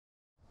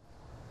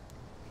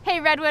Hey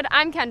Redwood,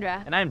 I'm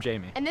Kendra. And I'm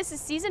Jamie. And this is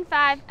Season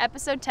 5,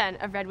 Episode 10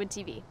 of Redwood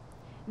TV.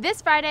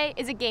 This Friday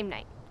is a game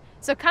night,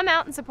 so come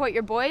out and support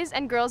your boys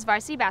and girls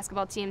varsity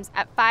basketball teams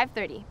at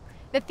 5:30.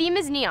 The theme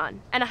is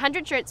neon, and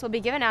 100 shirts will be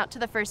given out to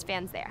the first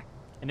fans there.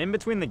 And in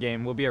between the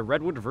game will be a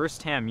Redwood vs.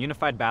 Tam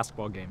unified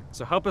basketball game,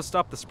 so help us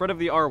stop the spread of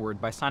the R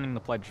word by signing the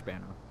pledge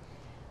banner.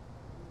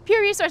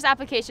 Peer resource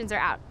applications are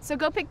out, so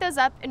go pick those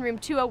up in room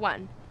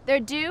 201.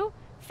 They're due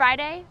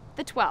Friday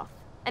the 12th,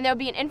 and there will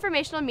be an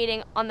informational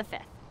meeting on the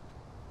 5th.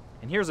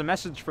 And here's a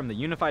message from the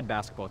unified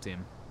basketball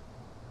team.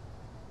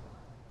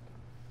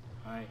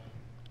 Hi,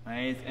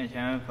 ladies and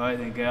gentlemen, boys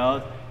and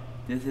girls,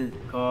 this is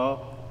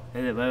Cole,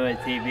 this is Redwood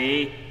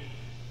TV,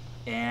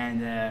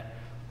 and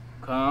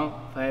come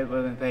play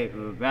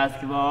with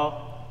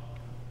basketball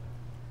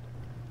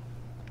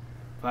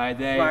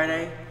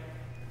Friday,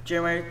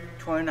 January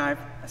 29th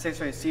at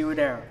 6:30. See you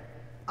there.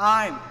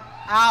 I'm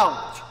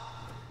out!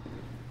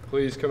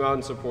 Please come out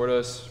and support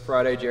us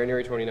Friday,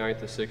 January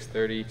 29th at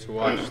 6:30 to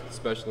watch the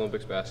Special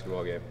Olympics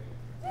basketball game.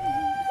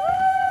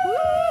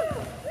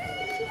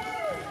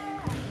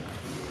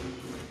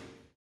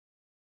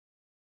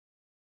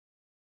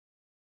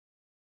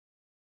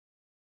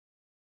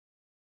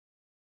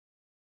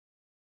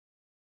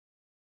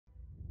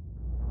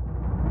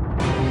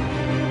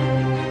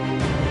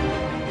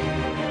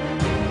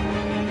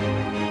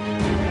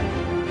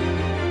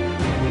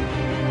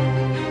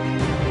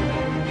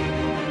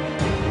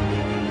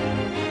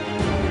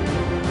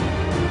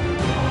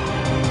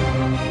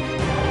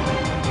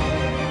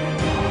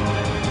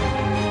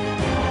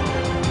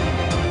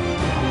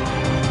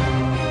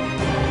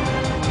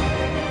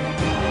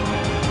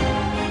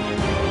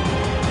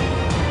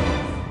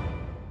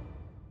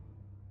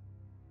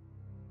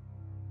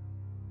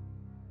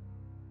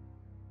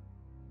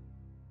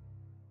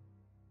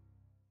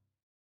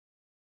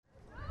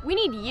 We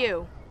need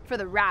you for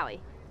the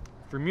rally.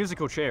 For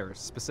musical chairs,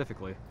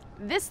 specifically.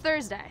 This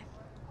Thursday.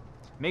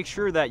 Make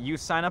sure that you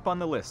sign up on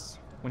the list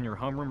when your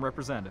homeroom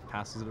representative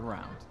passes it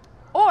around.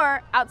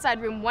 Or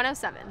outside room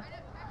 107.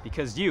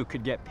 Because you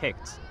could get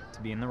picked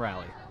to be in the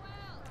rally.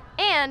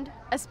 And,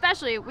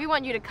 especially, we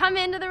want you to come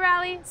into the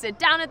rally, sit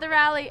down at the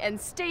rally, and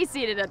stay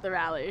seated at the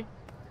rally.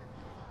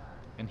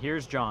 And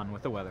here's John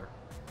with the weather.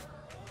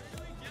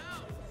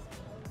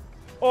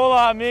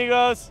 Hola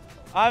amigos,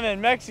 I'm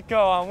in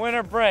Mexico on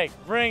winter break,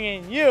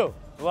 bringing you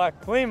la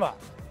clima.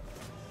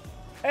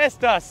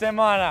 Esta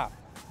semana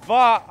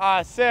va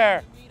a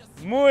ser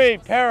muy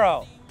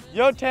perro.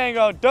 Yo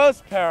tengo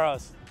dos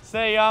perros,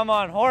 se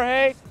llaman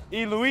Jorge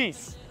y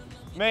Luis.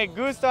 Me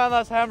gustan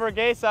las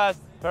hamburguesas,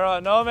 pero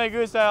no me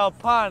gusta el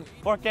pan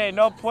porque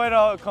no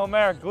puedo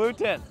comer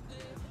gluten.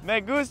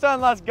 Me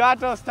gustan los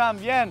gatos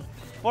también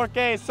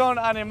porque son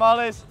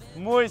animales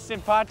muy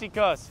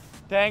simpáticos.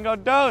 Tengo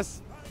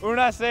dos.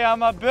 Una se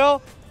llama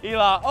Bill y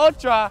la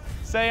otra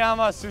se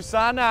llama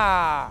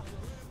Susana.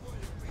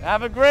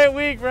 Have a great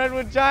week,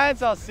 Redwood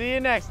Giants. I'll see you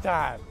next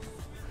time.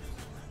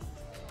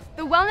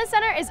 The Wellness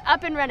Center is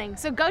up and running,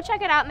 so go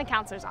check it out in the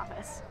counselor's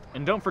office.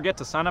 And don't forget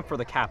to sign up for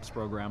the CAPS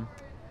program,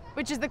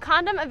 which is the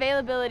Condom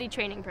Availability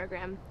Training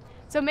Program.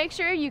 So make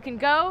sure you can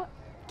go,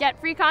 get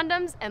free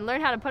condoms, and learn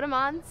how to put them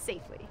on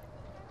safely.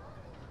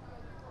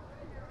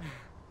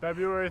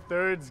 February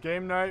 3rd's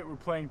game night. We're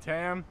playing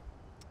Tam.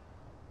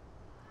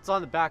 It's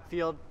on the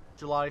backfield,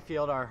 Gelati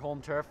Field, our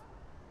home turf.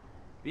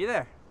 Be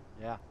there.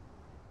 Yeah.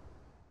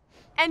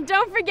 And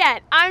don't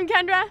forget, I'm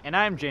Kendra. And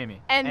I'm Jamie.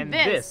 And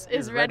this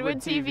is Redwood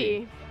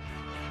TV.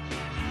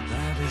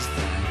 That is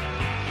that.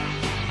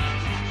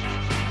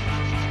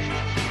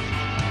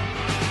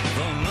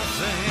 For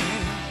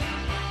nothing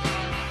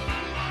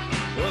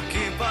will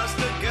keep us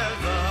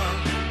together.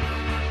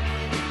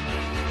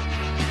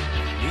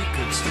 We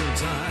could still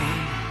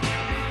die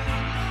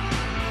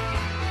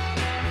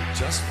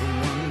just for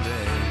one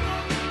day.